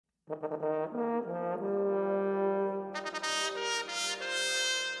Hey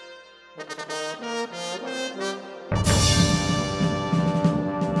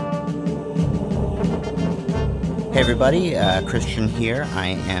everybody, Christian here. I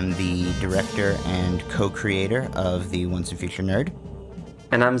am the director and co-creator of the Once and Future Nerd.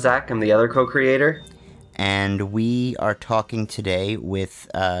 And I'm Zach, I'm the other co-creator. And we are talking today with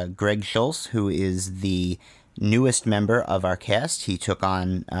Greg Schulz, who is the newest member of our cast. He took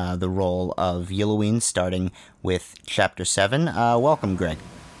on the role of Yellowween starting with Chapter 7. Welcome, Greg.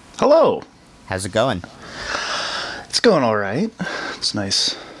 Hello. How's it going? It's going all right. It's a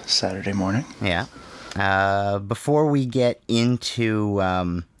nice Saturday morning. Yeah. Before we get into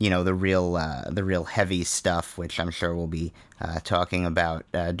the real heavy stuff, which I'm sure we'll be talking about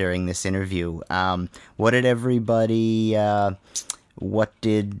during this interview, what did everybody? What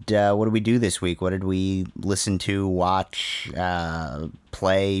did we do this week? What did we listen to, watch,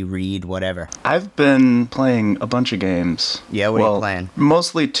 play, read, whatever? I've been playing a bunch of games. Yeah, what are you playing?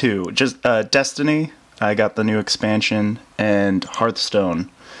 Mostly two. Just Destiny. I got the new expansion, and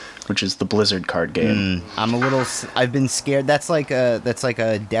Hearthstone, which is the Blizzard card game. I've been scared. That's like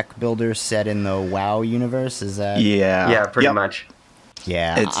a deck builder set in the WoW universe. Is that? Yeah. Yeah, pretty much.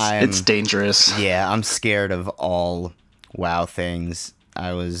 Yeah, it's dangerous. Yeah, I'm scared of all WoW things.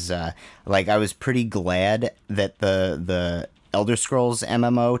 I was pretty glad that the Elder Scrolls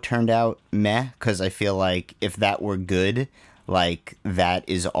MMO turned out meh, because I feel like if that were good, like that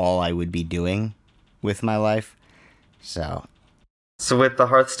is all I would be doing with my life. So with the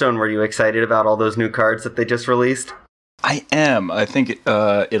Hearthstone, were you excited about all those new cards that they just released? I am. I think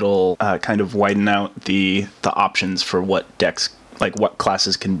it'll kind of widen out the options for what decks, like what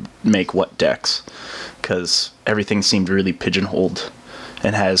classes can make what decks, because everything seemed really pigeonholed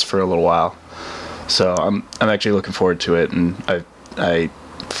and has for a little while. So I'm actually looking forward to it, and I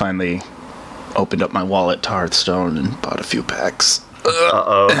finally opened up my wallet to Hearthstone and bought a few packs.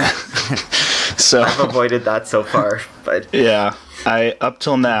 So I've avoided that so far, but yeah, up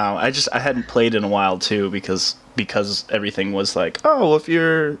till now I hadn't played in a while too, because everything was like, oh, well, if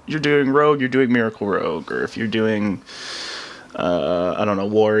you're doing rogue, you're doing miracle rogue, or if you're doing I don't know,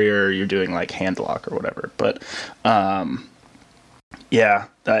 warrior, you're doing like handlock or whatever. But yeah,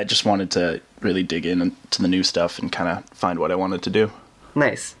 I just wanted to really dig into the new stuff and kind of find what I wanted to do.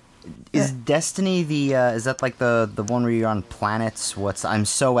 Nice. Is Destiny is that like the one where you're on planets? I'm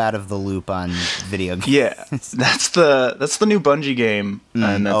so out of the loop on video games. Yeah, that's the new Bungie game,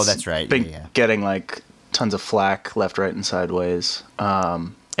 and that's right. Been getting like tons of flack left, right, and sideways.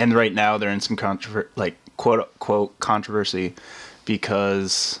 And right now they're in some quote unquote controversy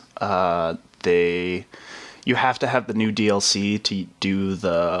because you have to have the new DLC to do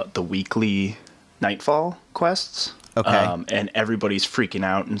the weekly Nightfall quests. Okay. And everybody's freaking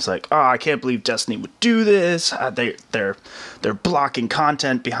out, and it's like, oh, I can't believe Destiny would do this. They're blocking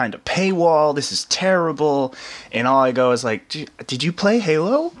content behind a paywall. This is terrible. And all I go is like, did you play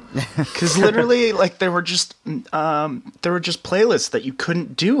Halo? Because literally, like, there were just playlists that you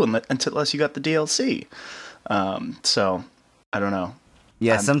couldn't do unless you got the DLC. So I don't know.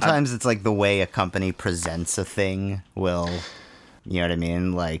 Yeah, sometimes it's like the way a company presents a thing will, you know what I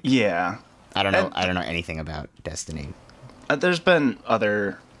mean? Like, yeah. I don't know anything about Destiny. There's been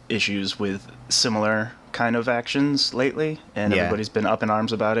other issues with similar kind of actions lately, and everybody's been up in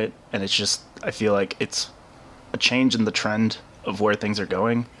arms about it, and it's just, I feel like it's a change in the trend of where things are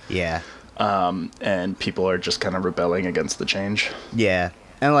going. Yeah. And people are just kind of rebelling against the change. Yeah.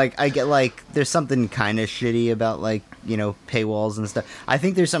 And, like, I get, like, there's something kind of shitty about, like, you know, paywalls and stuff. I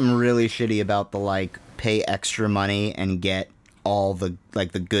think there's something really shitty about the, like, pay extra money and get all the,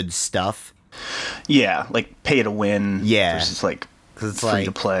 like, the good stuff. Yeah, like pay to win. Yeah, versus like because it's free like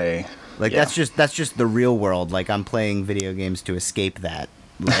to play. Like that's just the real world. Like I'm playing video games to escape that.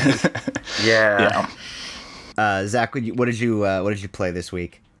 Like, yeah. Zach, what did you play this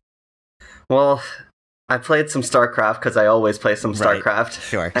week? Well, I played some StarCraft because I always play some StarCraft. Right.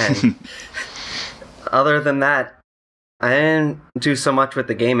 Sure. And other than that, I didn't do so much with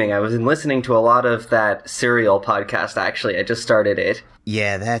the gaming. I was listening to a lot of that Serial podcast, actually. I just started it.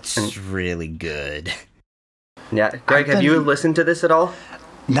 Yeah, that's really good. Yeah. Greg, have you listened to this at all?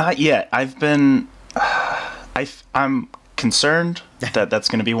 Not yet. I'm concerned that that's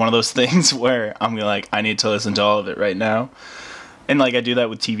going to be one of those things where I'm like, I need to listen to all of it right now. And like I do that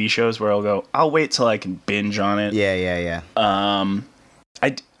with TV shows where I'll wait till I can binge on it. Yeah.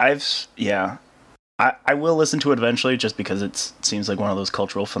 I will listen to it eventually, just because it seems like one of those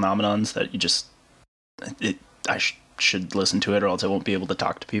cultural phenomenons that you just should listen to it, or else I won't be able to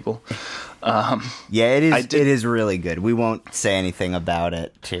talk to people. Yeah, it is. It is really good. We won't say anything about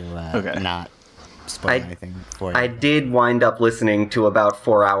it to not spoil anything for you. I did wind up listening to about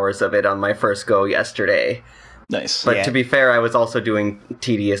 4 hours of it on my first go yesterday. Nice. But to be fair, I was also doing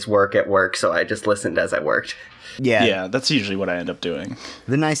tedious work at work, so I just listened as I worked. Yeah, that's usually what I end up doing.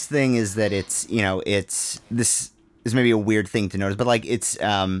 The nice thing is that it's this is maybe a weird thing to notice, but it's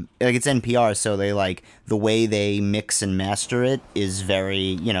NPR, so they the way they mix and master it is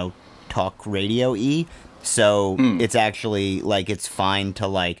very, talk radio-y. So it's actually it's fine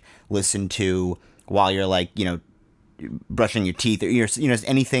to listen to while you're brushing your teeth or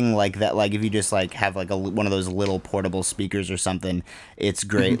anything like that. If you just have one of those little portable speakers or something, it's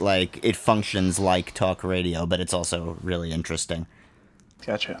great. It functions like talk radio, but it's also really interesting.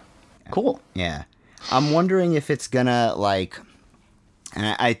 Gotcha. Cool. Yeah. I'm wondering if it's gonna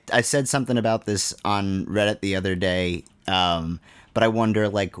and I said something about this on Reddit the other day, but I wonder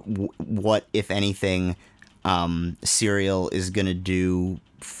what, if anything, Serial is gonna do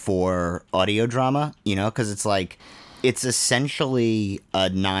for audio drama, because it's essentially a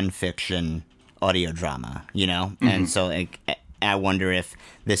nonfiction audio drama, and so I wonder if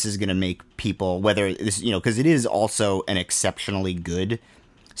this is gonna make people, whether this, because it is also an exceptionally good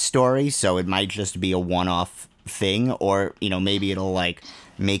story, so it might just be a one-off thing, or maybe it'll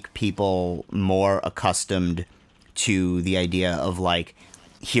make people more accustomed to the idea of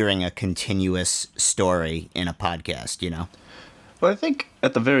hearing a continuous story in a podcast. Well, I think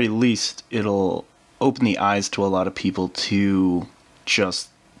at the very least it'll open the eyes to a lot of people to just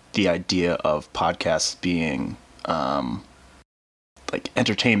the idea of podcasts being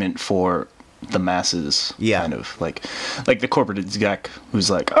entertainment for the masses. Kind of like the corporate exec who's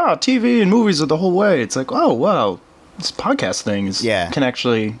TV and movies are the whole way. It's oh wow, this podcast thing can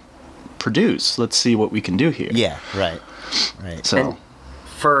actually produce. Let's see what we can do here. Yeah, right. So and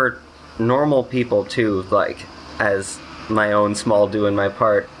for normal people too, as my own small doing my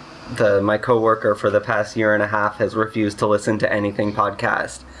part, my coworker for the past year and a half has refused to listen to anything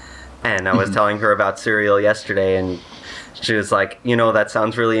podcast, and I was telling her about Serial yesterday, and she was like, that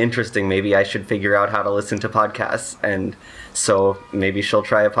sounds really interesting. Maybe I should figure out how to listen to podcasts. And so maybe she'll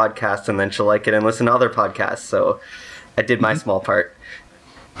try a podcast and then she'll like it and listen to other podcasts. So I did my small part.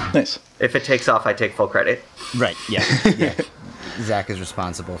 Nice. If it takes off, I take full credit. Right, yeah. Yeah. Zach is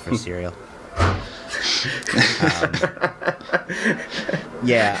responsible for Serial.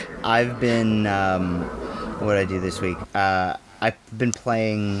 Yeah, I've been... what did I do this week? I've been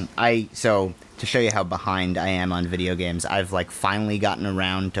playing... To show you how behind I am on video games, I've finally gotten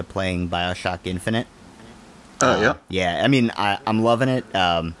around to playing BioShock Infinite. Yeah? Yeah, I mean, I'm loving it.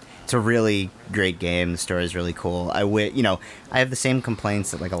 It's a really great game. The story is really cool. I have the same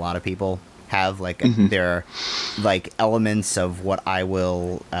complaints that a lot of people have. There are elements of what I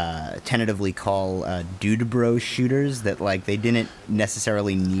will tentatively call dude bro shooters that they didn't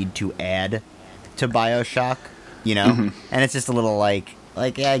necessarily need to add to BioShock, and it's just a little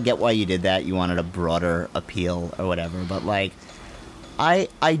yeah, I get why you did that. You wanted a broader appeal or whatever, but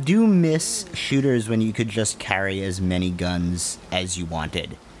I do miss shooters when you could just carry as many guns as you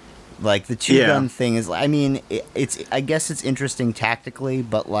wanted. The two-gun thing is, I mean, I guess it's interesting tactically,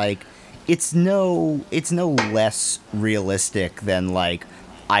 but it's no less realistic than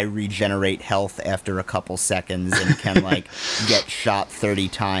I regenerate health after a couple seconds and can get shot 30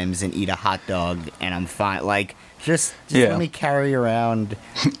 times and eat a hot dog and I'm fine. Just let me carry around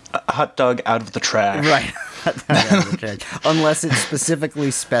a hot dog out of the trash. Right. Out of the trash. Unless it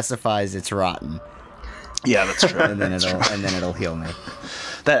specifically specifies it's rotten. Yeah, that's true. And then it'll heal me.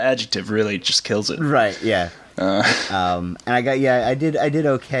 That adjective really just kills it. Right, yeah. And I did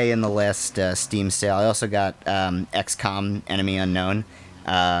okay in the last Steam sale. I also got XCOM Enemy Unknown,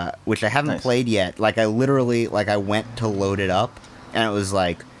 which I haven't played yet. I literally I went to load it up and it was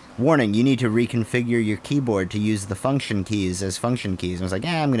warning, you need to reconfigure your keyboard to use the function keys as function keys. And I was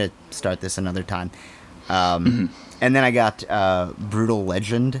I'm going to start this another time. And then I got Brutal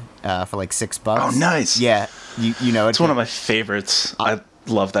Legend for $6. Oh, nice. Yeah, you know it's one of my favorites. I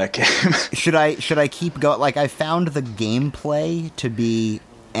love that game. Should I keep going? I found the gameplay to be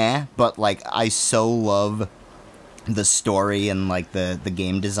but I so love the story and the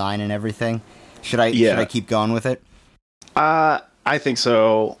game design and everything. Should I keep going with it? I think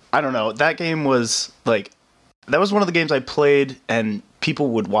so. I don't know. That game was that was one of the games I played and people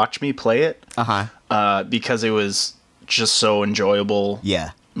would watch me play it. Because it was just so enjoyable.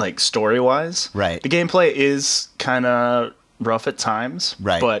 Yeah. Story-wise. Right. The gameplay is kind of rough at times.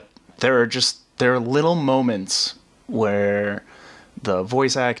 Right. But there are little moments where the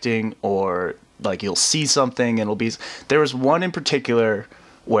voice acting or like you'll see something and it'll be. There was one in particular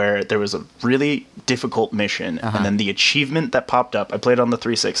where there was a really difficult mission, and then the achievement that popped up, I played on the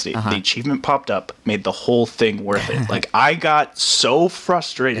 360, the achievement popped up, made the whole thing worth it. Like, I got so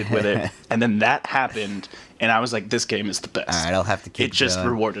frustrated with it, and then that happened, and I was like, this game is the best. All right, I'll have to keep it just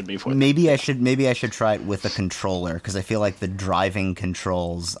rewarded me for it. Maybe I should try it with a controller, because I feel like the driving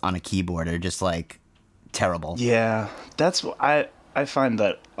controls on a keyboard are just, like, terrible. Yeah, that's what I find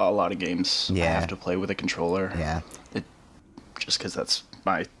that a lot of games I have to play with a controller. Yeah. Just because that's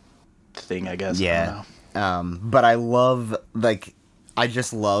my thing, I guess. Yeah. I don't know. But I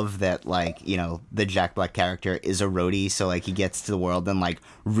just love that, like, you know, the Jack Black character is a roadie, so, like, he gets to the world and, like,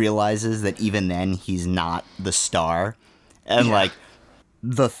 realizes that even then he's not the star. And, like,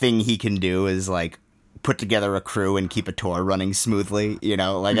 the thing he can do is, like, put together a crew and keep a tour running smoothly, you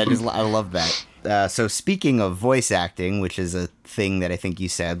know? Like, I love that. So speaking of voice acting, which is a thing that I think you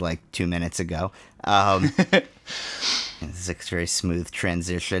said, like, 2 minutes ago, this is a very smooth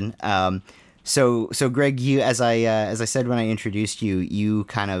transition. So Greg, you, as I said when I introduced you, you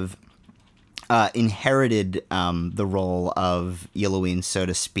kind of inherited the role of Yelloween, so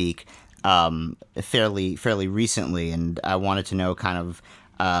to speak, fairly recently, and I wanted to know kind of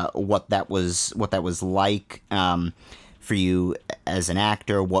what that was like for you as an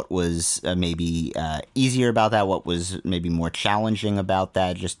actor. What was maybe easier about that? What was maybe more challenging about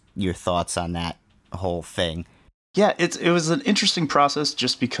that? Just your thoughts on that whole thing. Yeah, it was an interesting process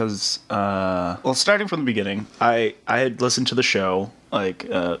just because, well, starting from the beginning, I had listened to the show, like,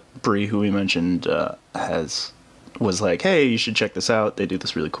 Bree, who we mentioned, was like, hey, you should check this out, they do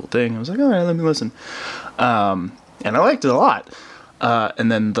this really cool thing. I was like, all right, let me listen. And I liked it a lot. And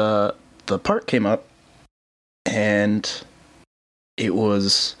then the part came up, and it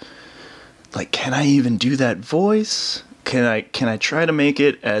was like, can I even do that voice? Can I try to make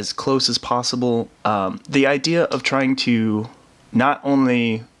it as close as possible? The idea of trying to not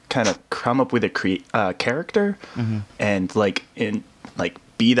only kind of come up with a character and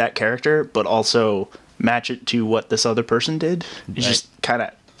be that character, but also match it to what this other person did. It just kind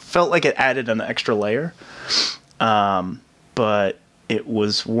of felt like it added an extra layer. But it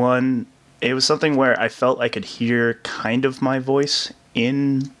was something where I felt I could hear kind of my voice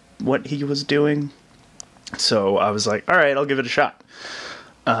in what he was doing. So I was like, all right, I'll give it a shot.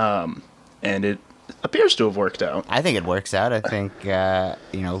 And it appears to have worked out. I think it works out. I think,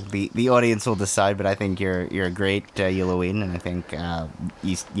 the audience will decide, but I think you're a great Yelloween, and I think,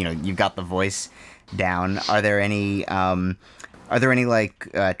 you've got the voice down. Are there any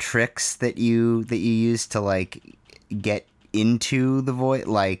tricks that you use to, like, get into the voice?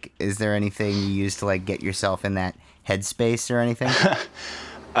 Like, is there anything you use to, like, get yourself in that headspace or anything?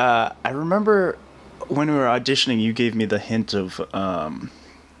 I remember when we were auditioning, you gave me the hint of who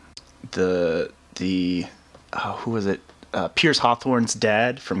was it? Pierce Hawthorne's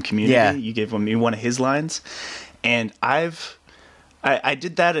dad from Community. Yeah. You gave me one of his lines, and I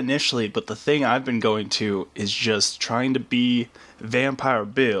did that initially, but the thing I've been going to is just trying to be Vampire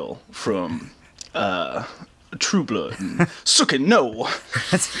Bill from True Blood. Suck it, no,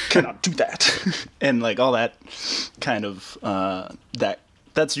 cannot do that, and like all that kind of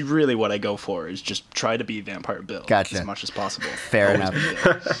That's really what I go for, is just try to be Vampire Bill as much as possible. Fair enough.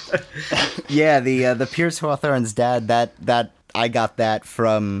 Yeah, the Pierce Hawthorne's dad, that I got that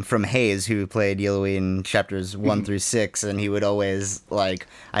from Hayes, who played Yelloween chapters 1 through 6, and he would always, like,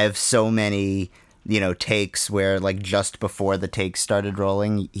 I have so many, takes where, like, just before the takes started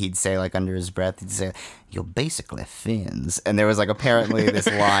rolling, he'd say, like, under his breath, he'd say, "You're basically Finns." And there was, like, apparently this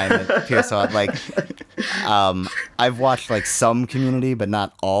line that Pierce Hawthorne, like, I've watched, like, some Community, but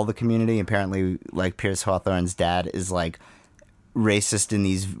not all the Community. Apparently, like, Pierce Hawthorne's dad is, like, racist in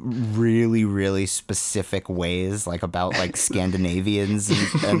these really, really specific ways, like, about, like, Scandinavians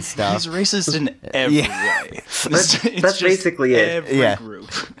and stuff. He's racist in every way. That's basically it. Every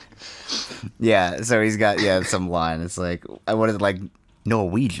group. Yeah, so he's got some line. It's like, I wanted, like,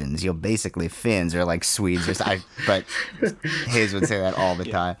 Norwegians, you're basically Finns, or like Swedes, but Hayes would say that all the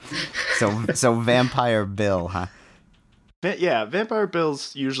time. So Vampire Bill, huh? Yeah, Vampire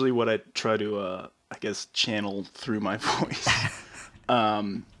Bill's usually what I try to, I guess, channel through my voice.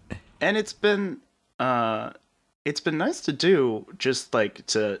 And it's been nice to do, just like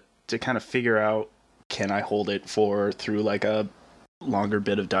to kind of figure out, can I hold it through like a longer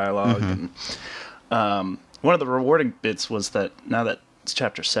bit of dialogue. And one of the rewarding bits was that now that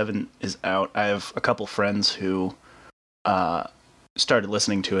chapter 7 is out, I have a couple friends who started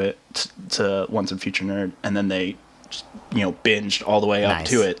listening to it, to Once and Future Nerd, and then they binged all the way up Nice.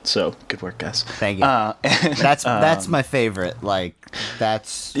 to it. So good work, guys. Thank you. That's my favorite. Like,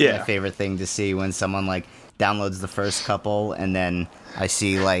 that's my Yeah. favorite thing to see when someone like downloads the first couple, and then I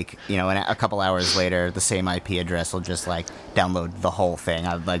see like in a couple hours later the same IP address will just like download the whole thing.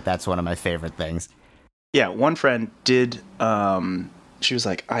 That's one of my favorite things. Yeah, one friend did. She was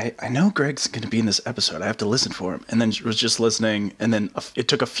like, I know Greg's going to be in this episode. I have to listen for him. And then she was just listening, and then it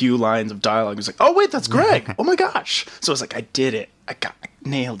took a few lines of dialogue. It was like, oh, wait, that's Greg. Oh, my gosh. So I was like, I did it. I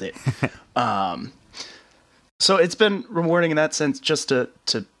nailed it. So it's been rewarding in that sense just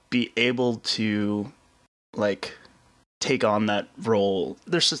to be able to, like, take on that role.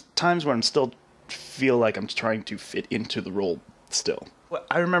 There's just times where I'm still feel like I'm trying to fit into the role still.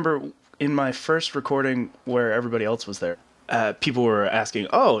 I remember in my first recording where everybody else was there, people were asking,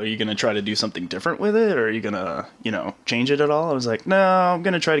 oh, are you going to try to do something different with it? Or are you going to, change it at all? I was like, no, I'm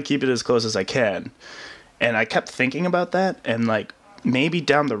going to try to keep it as close as I can. And I kept thinking about that. And like, maybe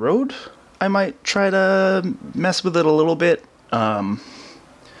down the road, I might try to mess with it a little bit.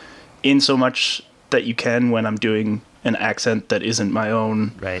 In so much that you can when I'm doing an accent that isn't my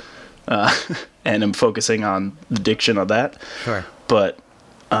own. Right. And I'm focusing on the diction of that. Sure. But,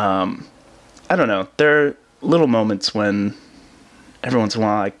 I don't know. There are little moments when every once in a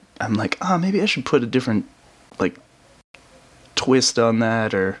while I'm like, maybe I should put a different like twist on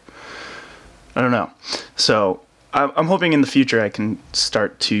that, or I don't know. So I'm hoping in the future I can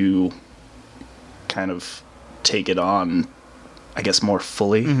start to kind of take it on, I guess, more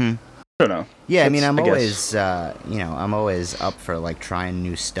fully. I don't know. Yeah, I mean, I'm always up for like trying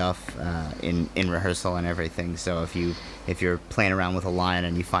new stuff in rehearsal and everything. So if you're playing around with a line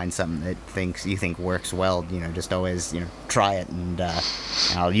and you find something that you think works well, just always try it, and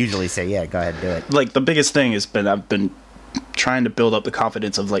I'll usually say, yeah, go ahead, do it. Like the biggest thing has been I've been trying to build up the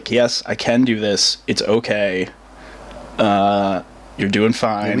confidence of like, yes, I can do this. It's okay. You're doing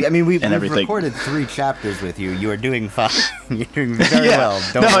fine. We've everything. recorded 3 chapters with you. You are doing fine. You're doing very well.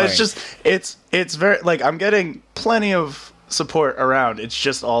 Don't worry. It's just it's very like I'm getting plenty of support around. It's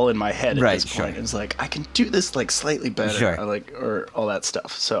just all in my head at this point. It's like I can do this like slightly better, or all that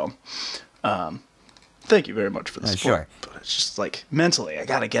stuff. So, thank you very much for the support. But it's just like mentally, I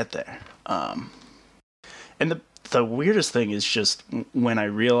gotta get there. And the weirdest thing is just when I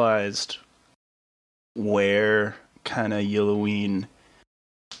realized where kind of Yelloween,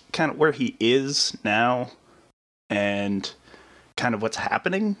 kind of where he is now, and kind of what's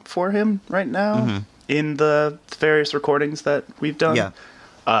happening for him right now in the various recordings that we've done. Yeah.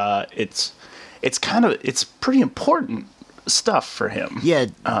 It's pretty important stuff for him. Yeah.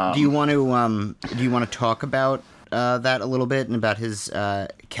 Do you want to talk about that a little bit, and about his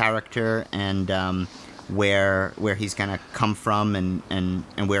character and where he's gonna come from and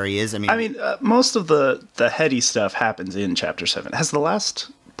where he is? I mean, most of the heady stuff happens in Chapter 7. Has the last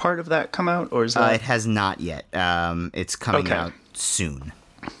part of that come out, or is that? It has not yet. It's coming out soon.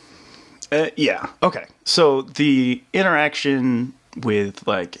 Yeah. Okay. So the interaction with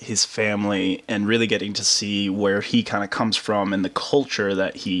like his family and really getting to see where he kind of comes from and the culture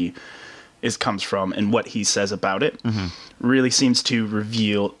that he comes from and what he says about it really seems to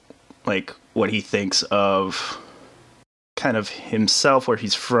reveal like what he thinks of kind of himself, where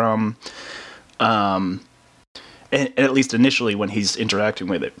he's from, and at least initially when he's interacting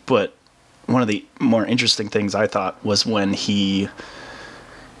with it. But one of the more interesting things I thought was when he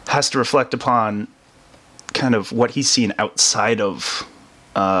has to reflect upon kind of what he's seen outside of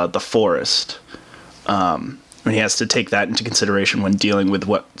the forest, when he has to take that into consideration when dealing with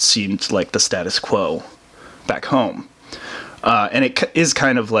what seemed like the status quo back home. And it is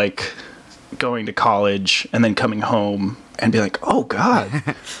kind of like going to college and then coming home and be like, oh God,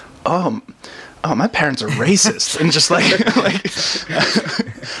 my parents are racist, and just like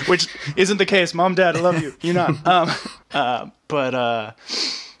which isn't the case. Mom, Dad, I love you. You're not. But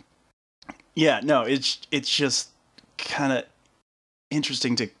yeah, no, it's just kind of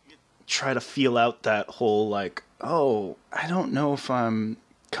interesting to try to feel out that whole like, oh, I don't know if I'm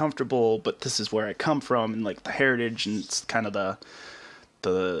comfortable, but this is where I come from, and like the heritage, and it's kind of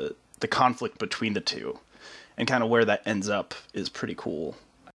the conflict between the two, and kind of where that ends up is pretty cool.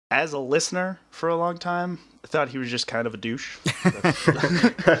 As a listener for a long time, I thought he was just kind of a douche.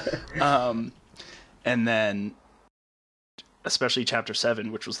 And then especially Chapter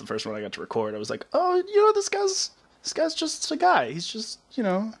 7, which was the first one I got to record, I was like, oh, this guy's just a guy. He's just,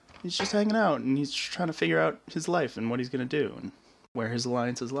 he's just hanging out, and he's trying to figure out his life and what he's going to do and where his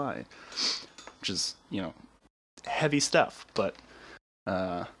alliances lie, which is, heavy stuff. But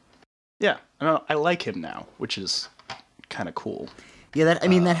yeah, I like him now, which is kind of cool. Yeah, that I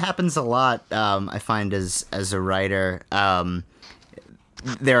mean that happens a lot. I find as a writer,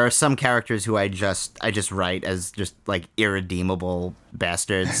 there are some characters who I just write as just like irredeemable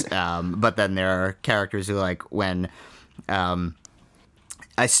bastards. But then there are characters who, like, when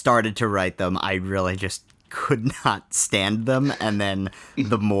I started to write them, I really just could not stand them, and then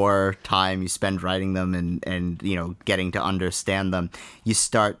the more time you spend writing them and you know, getting to understand them, you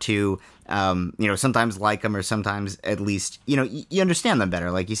start to you know, sometimes like them, or sometimes at least, you know, you understand them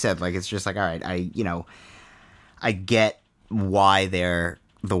better. Like you said, like, it's just like, all right, I get why they're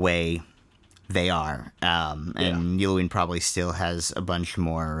the way they are, and Yulwin probably still has a bunch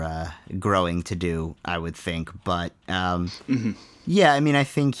more growing to do, I would think, but yeah, I mean, I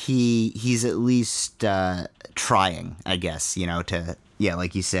think he's at least trying, I guess, you know, to, yeah,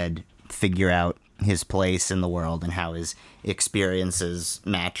 like you said, figure out his place in the world and how his experiences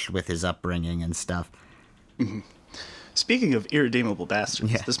match with his upbringing and stuff. Speaking of irredeemable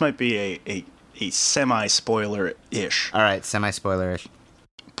bastards, this might be a semi-spoiler-ish. All right, semi-spoiler-ish.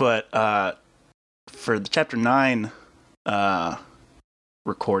 But for the Chapter 9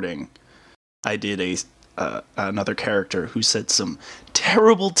 recording, I did another character who said some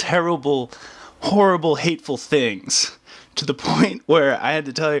terrible, horrible, hateful things, to the point where I had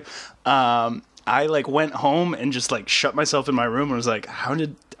to tell you, I like went home and just like shut myself in my room and was like,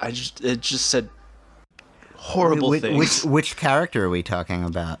 it just said horrible things. Which character are we talking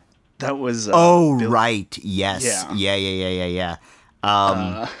about? That was Bill. Right, yes. Yeah.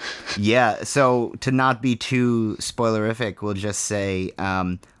 Yeah, so to not be too spoilerific, we'll just say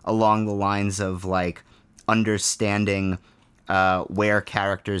along the lines of, like, understanding where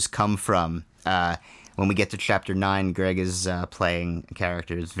characters come from. When we get to Chapter 9, Greg is playing a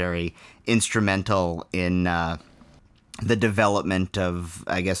character who's very instrumental in the development of,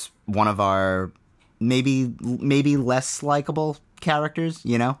 I guess, one of our maybe less likable characters,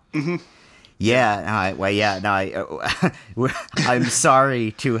 you know? Mm-hmm. Yeah, I'm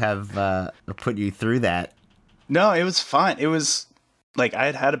sorry to have put you through that. No, it was fine. It was, like,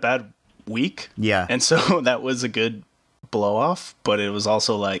 I had a bad week. Yeah. And so that was a good blow off, but it was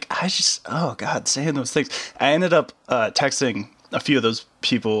also like, oh God, saying those things. I ended up texting a few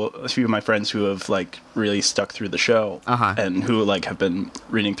of my friends who have, like, really stuck through the show and who, like, have been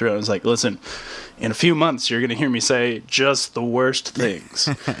reading through it. I was like, listen, in a few months, you're going to hear me say just the worst things.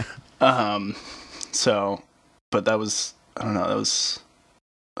 So, but that was, I don't know, that was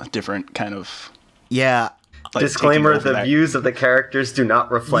a different kind of... Yeah. Like, disclaimer, the views of the characters do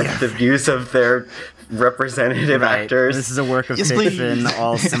not reflect the views of their representative actors. This is a work of fiction,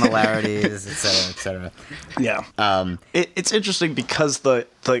 all similarities, etc. Yeah. It's interesting because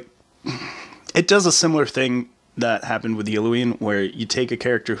it does a similar thing that happened with Yelloween, where you take a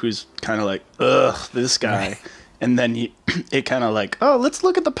character who's kind of like, ugh, this guy, right. And then it kind of like, oh, let's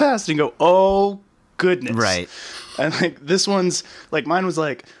look at the past and go, oh, goodness. Right. And, like, this one's, like, mine was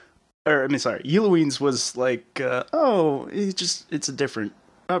like, Yelloween's was like, it's a different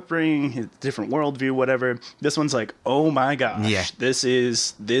upbringing, a different worldview, whatever. This one's like, oh my gosh,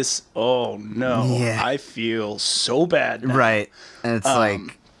 oh no, I feel so bad now. Right. And it's like,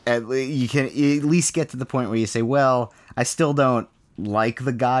 you can at least get to the point where you say, well, I still don't like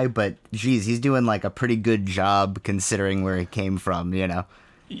the guy, but geez, he's doing, like, a pretty good job considering where he came from, you know?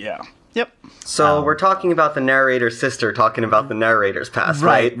 Yeah. Yep. So we're talking about the narrator's sister talking about the narrator's past,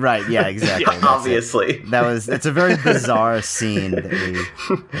 right? Right, yeah, exactly. Yeah, obviously. It's a very bizarre scene that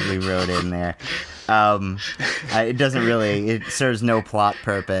we wrote in there. It serves no plot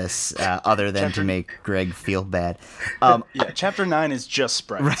purpose other than to make Greg feel bad. Chapter 9 is just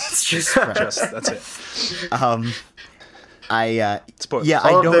sprites. Right, it's just sprites. That's it. I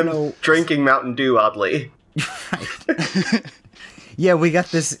don't them know. Drinking Mountain Dew, oddly. Right. Yeah, we got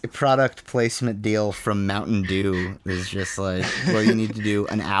this product placement deal from Mountain Dew. It's just like, well, you need to do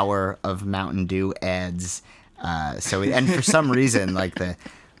an hour of Mountain Dew ads. And for some reason, like,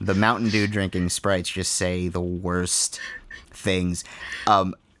 the Mountain Dew drinking sprites just say the worst things.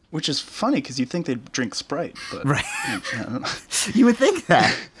 Which is funny because you think they'd drink Sprite, but right. You would think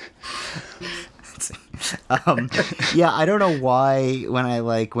that. I don't know why when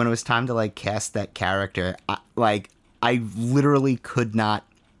it was time to, like, cast that character, I literally could not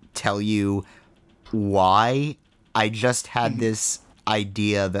tell you why. I just had this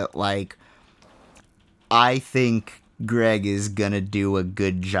idea that, like, I think Greg is gonna do a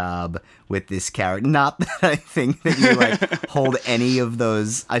good job with this character. Not that I think that you, like, hold any of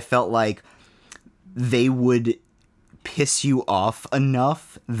those. I felt like they would piss you off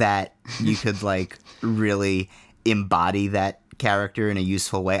enough that you could, like, really embody that character in a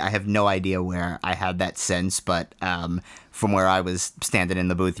useful way. I have no idea where I had that sense, but from where I was standing in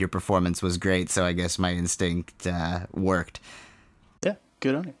the booth, your performance was great, so I guess my instinct worked. Yeah,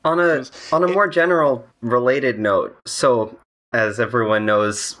 good on you. On a more general related note, so as everyone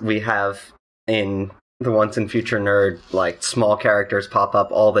knows, we have in the Once and Future Nerd, like, small characters pop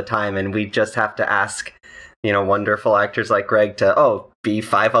up all the time, and we just have to ask, wonderful actors like Greg to, be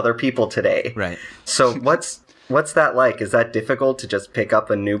 5 other people today. Right. So what's that like? Is that difficult to just pick up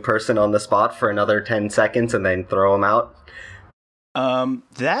a new person on the spot for another 10 seconds and then throw them out?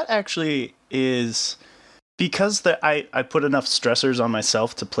 That actually is because I put enough stressors on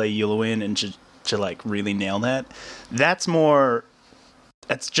myself to play Yulawin and to like really nail that. That's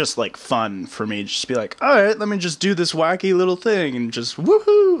just like fun for me to just be like, all right, let me just do this wacky little thing and just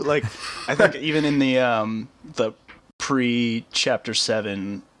woohoo. Like, I think even in the pre-chapter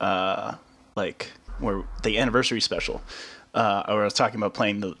 7, like, where the anniversary special, where I was talking about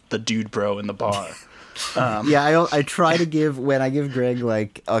playing the dude bro in the bar. I try to give, when I give Greg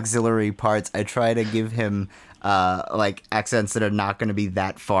like auxiliary parts, I try to give him like accents that are not going to be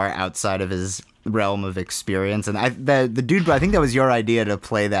that far outside of his realm of experience. And the dude, I think that was your idea to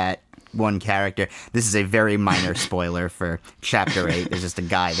play that one character. This is a very minor spoiler for chapter 8. There's just a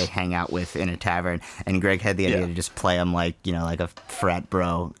guy they hang out with in a tavern, and Greg had the idea to just play him like, like a frat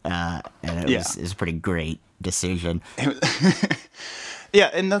bro, and it was a pretty great decision. Yeah,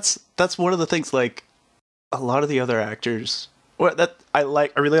 and that's one of the things, like, a lot of the other actors, that I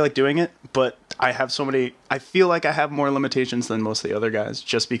really like doing it, but I feel like I have more limitations than most of the other guys,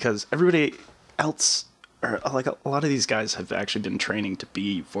 just because everybody else, or like a lot of these guys, have actually been training to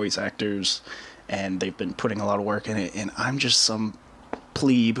be voice actors, and they've been putting a lot of work in it, and I'm just some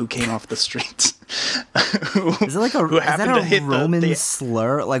plebe who came off the streets. Is it like a Roman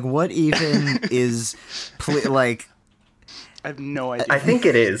slur? Like, what even is like? I have no idea. I think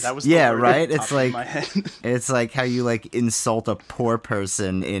it is. That was right. It's like it's like how you like insult a poor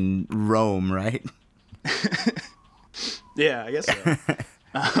person in Rome, right? Yeah, I guess so.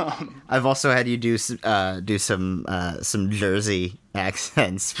 I've also had you do some Jersey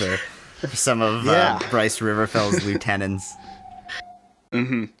accents for some of Bryce Riverfell's lieutenants.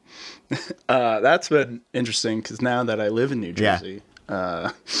 Mm-hmm. That's been interesting because now that I live in New Jersey,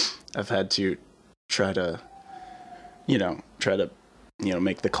 I've had to try to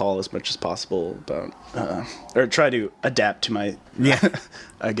make the call as much as possible about, or try to adapt to my,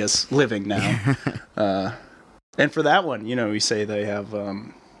 I guess, living now. And for that one, we say they have,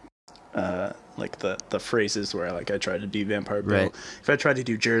 like the phrases where like I try to do Vampire Bill. Right. If I try to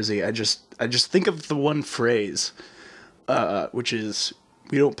do Jersey, I just think of the one phrase, which is,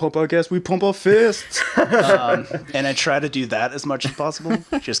 we don't pump out gas, we pump out fists. And I try to do that as much as possible,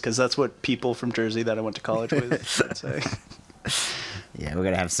 just because that's what people from Jersey that I went to college with would say. Yeah, we're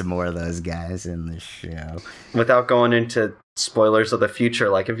going to have some more of those guys in the show. Without going into spoilers of the future,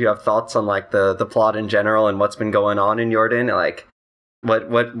 like, if you have thoughts on like the plot in general and what's been going on in Jordan, like,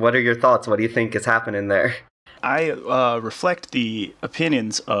 what are your thoughts? What do you think is happening there? I reflect the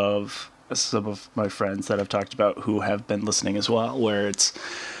opinions of some of my friends that I've talked about who have been listening as well, where it's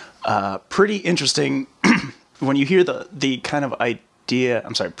pretty interesting when you hear the kind of idea.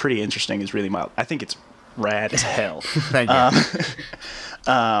 I'm sorry, pretty interesting is really mild. I think it's rad as hell. Thank you.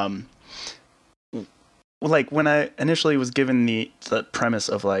 Like, when I initially was given the premise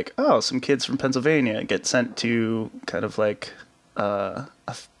of like, some kids from Pennsylvania get sent to kind of like a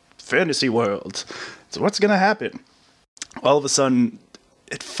fantasy world. So what's gonna happen? All of a sudden,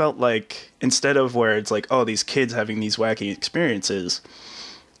 it felt like, instead of where it's like, these kids having these wacky experiences,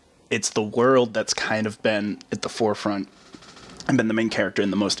 it's the world that's kind of been at the forefront and been the main character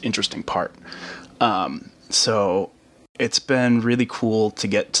and the most interesting part. So it's been really cool to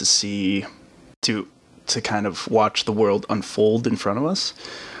get to see, to kind of watch the world unfold in front of us.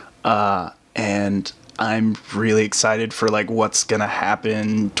 And I'm really excited for like what's gonna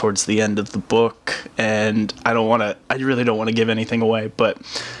happen towards the end of the book, and I really don't want to give anything away, but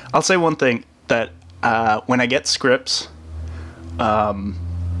I'll say one thing, that when I get scripts,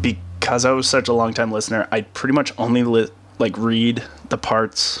 because I was such a long time listener, I pretty much only read the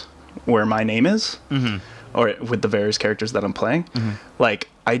parts where my name is, or with the various characters that I'm playing. Like,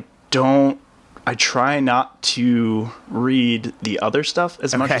 I try not to read the other stuff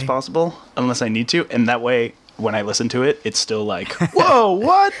as much as possible, unless I need to. And that way, when I listen to it, it's still like, whoa,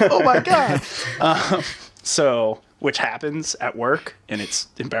 what? Oh my God. So, which happens at work, and it's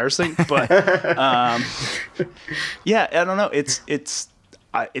embarrassing. But, yeah, I don't know. It's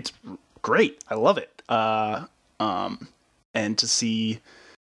great. I love it. And to see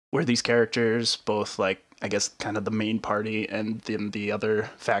where these characters, both like I guess, kind of the main party and then the other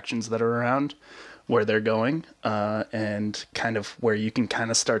factions that are around, where they're going, and kind of where you can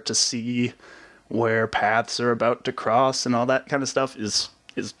kind of start to see where paths are about to cross and all that kind of stuff is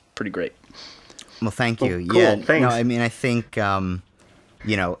pretty great. Well, thank you. Cool, Yeah, thanks. no, I mean, I think,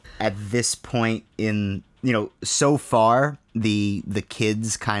 at this point in, so far, the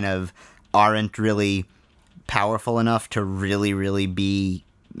kids kind of aren't really powerful enough to really, really be,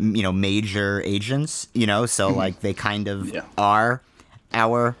 major agents, so, like, they kind of are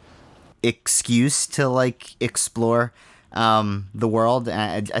our excuse to, like, explore the world.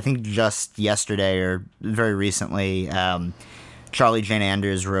 I think just yesterday or very recently, Charlie Jane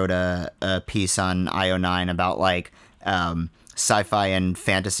Anders wrote a piece on IO9 about, like, sci-fi and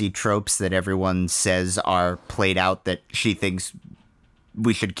fantasy tropes that everyone says are played out that she thinks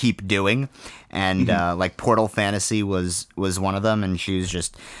we should keep doing. And, like, Portal Fantasy was one of them, and she was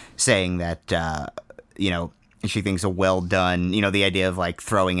just saying that, she thinks a well-done, the idea of, like,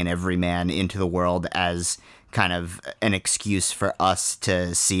 throwing an everyman into the world as kind of an excuse for us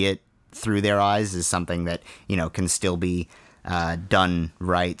to see it through their eyes is something that, can still be done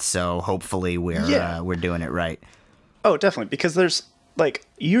right. So hopefully we're doing it right. Oh, definitely. Because there's, like,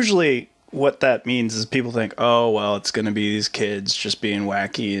 usually what that means is people think, oh, well, it's going to be these kids just being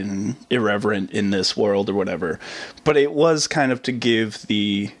wacky and irreverent in this world or whatever. But it was kind of to give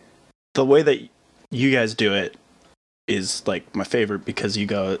the way that you guys do it is, like, my favorite, because you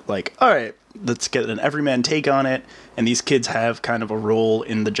go, like, all right, let's get an everyman take on it. And these kids have kind of a role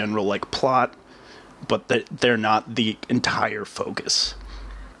in the general, like, plot, but they're not the entire focus.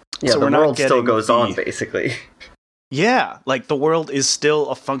 Yeah, so the world still goes on, basically. Yeah, like, the world is still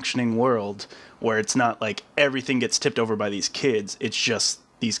a functioning world where it's not like everything gets tipped over by these kids. It's just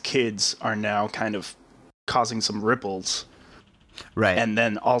these kids are now kind of causing some ripples. Right. And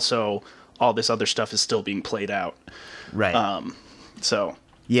then also all this other stuff is still being played out. Right. So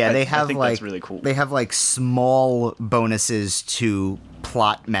yeah, I think that's really cool. They have, like, small bonuses to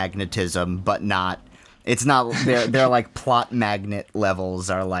plot magnetism, but not. It's not. They're like plot magnet levels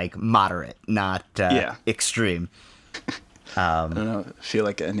are, like, moderate, not extreme. I don't know. I feel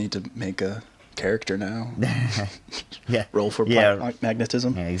like I need to make a character now. Yeah. Roll for plot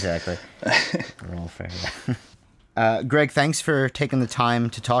magnetism. Yeah, exactly. Roll for. Yeah. Greg, thanks for taking the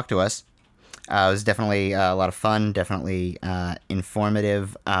time to talk to us. It was definitely a lot of fun, definitely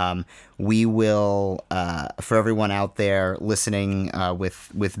informative. We will, for everyone out there listening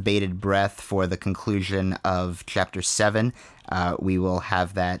with bated breath for the conclusion of Chapter 7, we will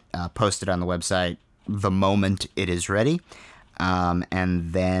have that posted on the website the moment it is ready.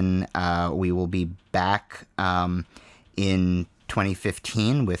 And then we will be back in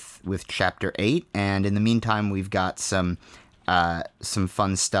 2015 with Chapter 8. And in the meantime, we've got some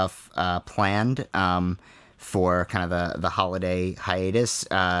fun stuff planned for kind of the holiday hiatus.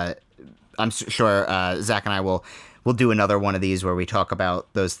 I'm sure Zach and I will do another one of these where we talk about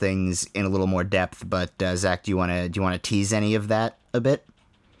those things in a little more depth. But Zach, do you want to tease any of that a bit?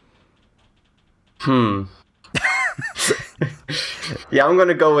 Yeah, I'm going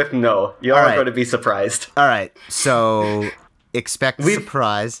to go with no. You are going to be surprised. All right. So expect a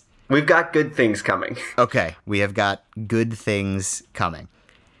surprise. We've got good things coming. Okay, we have got good things coming.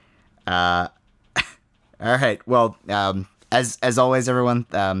 All right. Well, as always, everyone,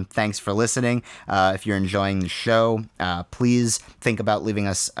 thanks for listening. If you're enjoying the show, please think about leaving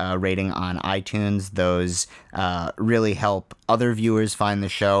us a rating on iTunes. Those really help other viewers find the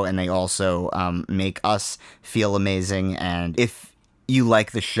show, and they also make us feel amazing. And if you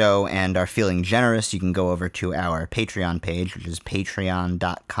like the show and are feeling generous, you can go over to our Patreon page, which is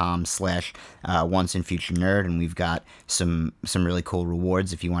patreon.com/onceandfuturenerd, and we've got some really cool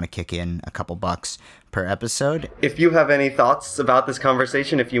rewards if you want to kick in a couple bucks per episode. If you have any thoughts about this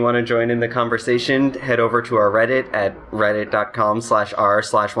conversation, if you want to join in the conversation, head over to our Reddit at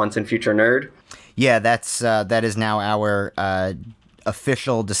reddit.com/r/onceandfuturenerd. Yeah, that is now our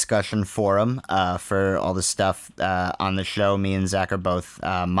official discussion forum for all the stuff on the show. Me and Zach are both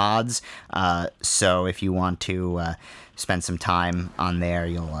mods, so if you want to spend some time on there,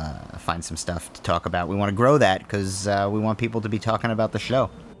 you'll find some stuff to talk about. We want to grow that because we want people to be talking about the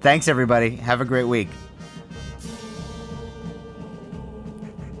show. Thanks, everybody. Have a great week.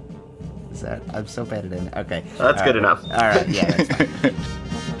 I'm so bad at it. Okay. That's good enough. All right. Yeah, that's fine.